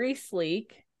very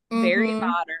sleek, very Mm-hmm.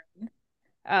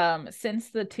 modern. Since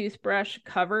the toothbrush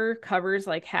cover covers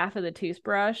like half of the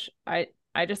toothbrush,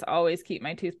 I just always keep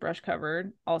my toothbrush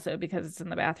covered, also because it's in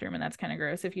the bathroom and that's kind of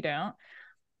gross if you don't.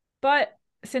 But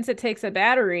since it takes a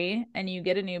battery and you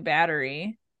get a new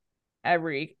battery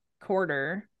every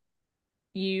quarter,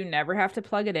 you never have to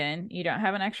plug it in. You don't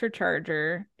have an extra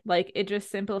charger. Like it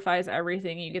just simplifies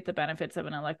everything. You get the benefits of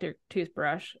an electric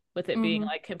toothbrush with it being Mm-hmm.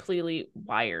 like completely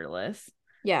wireless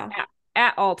Yeah. at,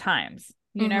 at all times.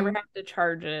 You never Mm-hmm. have to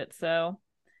charge it. So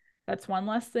that's one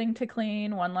less thing to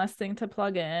clean, one less thing to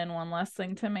plug in, one less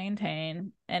thing to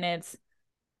maintain, and it's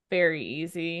very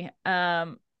easy.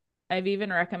 I've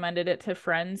even recommended it to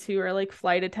friends who are like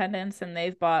flight attendants and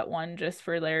they've bought one just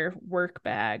for their work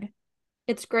bag.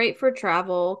 It's great for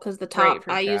travel because the Great top,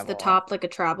 for I use the travel. top like a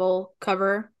travel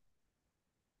cover.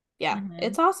 Yeah, Hmm.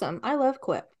 it's awesome. I love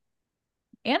Quip.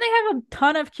 And they have a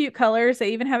ton of cute colors.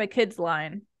 They even have a kids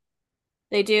line.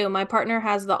 They do. My partner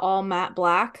has the all matte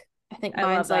black. I think I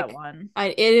love mine's that like one.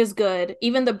 it is good.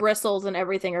 Even the bristles and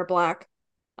everything are black.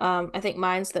 I think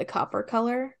mine's the copper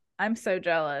color. I'm so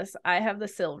jealous. I have the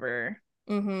silver.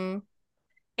 Mm-hmm.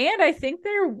 And I think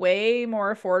they're way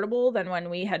more affordable than when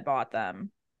we had bought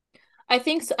them. I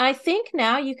think so. I think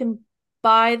now you can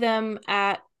buy them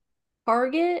at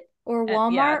Target or And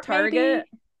yeah, Walmart, Target. maybe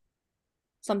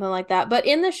something like that. But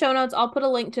in the show notes, I'll put a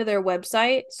link to their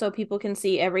website so people can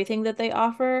see everything that they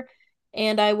offer.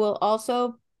 And I will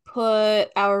also put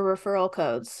our referral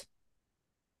codes.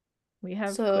 We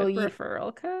have So Quip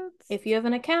referral codes. if you have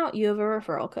an account, you have a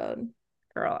referral code.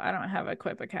 Girl, I don't have a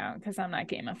Quip account because I'm not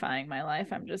gamifying my life.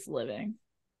 I'm just living.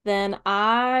 Then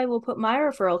I will put my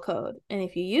referral code. And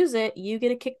if you use it, you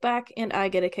get a kickback and I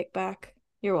get a kickback.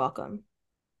 You're welcome.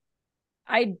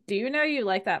 I do know you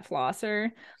like that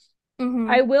flosser. Mm-hmm.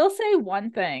 I will say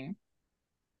one thing.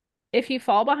 If you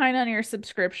fall behind on your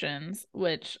subscriptions,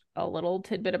 which a little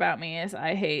tidbit about me is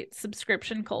I hate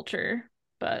subscription culture,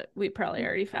 but we probably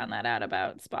already found that out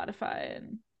about Spotify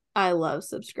and I love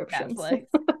subscriptions. Netflix.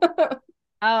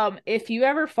 If you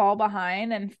ever fall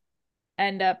behind and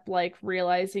end up like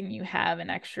realizing you have an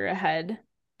extra head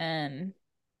and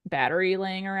battery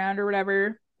laying around or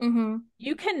whatever, Mm-hmm.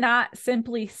 you cannot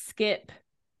simply skip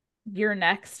your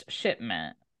next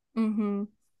shipment. Mm-hmm.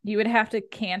 You would have to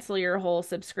cancel your whole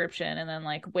subscription and then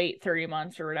like wait 3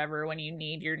 months or whatever when you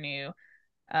need your new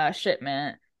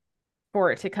shipment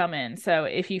for it to come in. So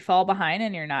if you fall behind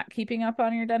and you're not keeping up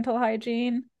on your dental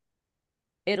hygiene,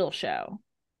 it'll show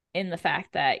in the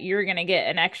fact that you're going to get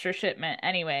an extra shipment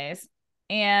anyways.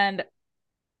 And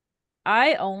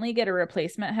I only get a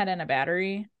replacement head and a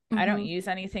battery. I don't Mm-hmm. use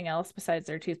anything else besides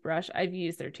their toothbrush. I've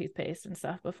used their toothpaste and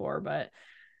stuff before, but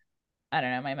I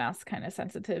don't know, my mouth's kind of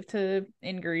sensitive to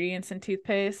ingredients in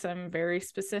toothpaste. I'm very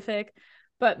specific.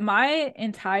 But my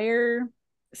entire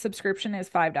subscription is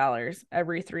 $5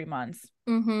 every 3 months.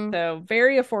 Mm-hmm. So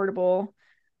very affordable,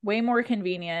 way more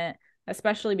convenient,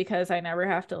 especially because I never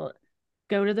have to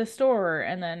go to the store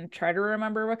and then try to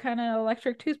remember what kind of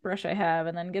electric toothbrush I have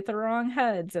and then get the wrong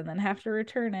heads and then have to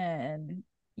return it. And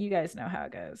you guys know how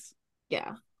it goes.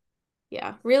 Yeah.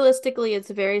 Yeah. Realistically, it's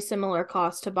a very similar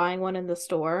cost to buying one in the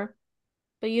store,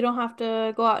 but you don't have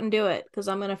to go out and do it because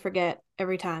I'm going to forget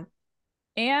every time.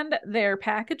 And their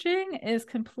packaging is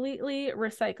completely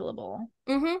recyclable.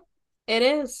 Mm-hmm. It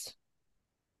is.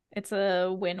 It's a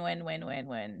win win win win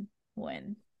win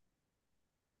win.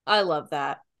 I love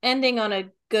that. Ending on a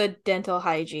good dental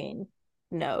hygiene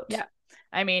note. Yeah.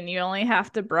 I mean, you only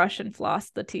have to brush and floss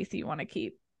the teeth you want to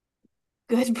keep.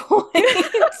 Good point.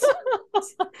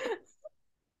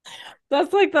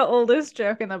 That's like the oldest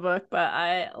joke in the book, but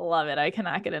I love it. I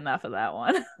cannot get enough of that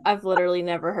one. I've literally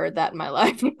never heard that in my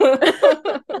life.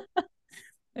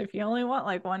 If you only want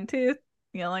like one tooth,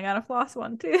 you only gotta floss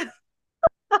one tooth.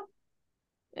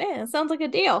 Yeah, it sounds like a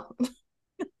deal.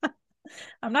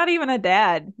 I'm not even a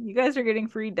dad. You guys are getting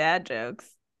free dad jokes.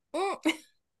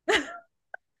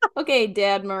 Okay,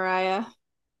 Dad Mariah.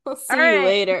 I'll see All you right.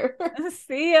 later.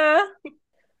 See ya.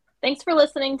 Thanks for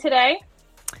listening today.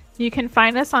 You can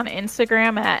find us on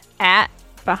Instagram at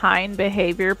Behind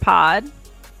Behavior Pod.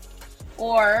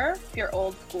 Or if you're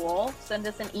old school, send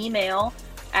us an email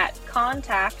at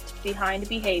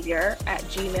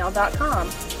contactbehindbehavior@gmail.com.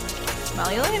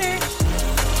 Smell you later.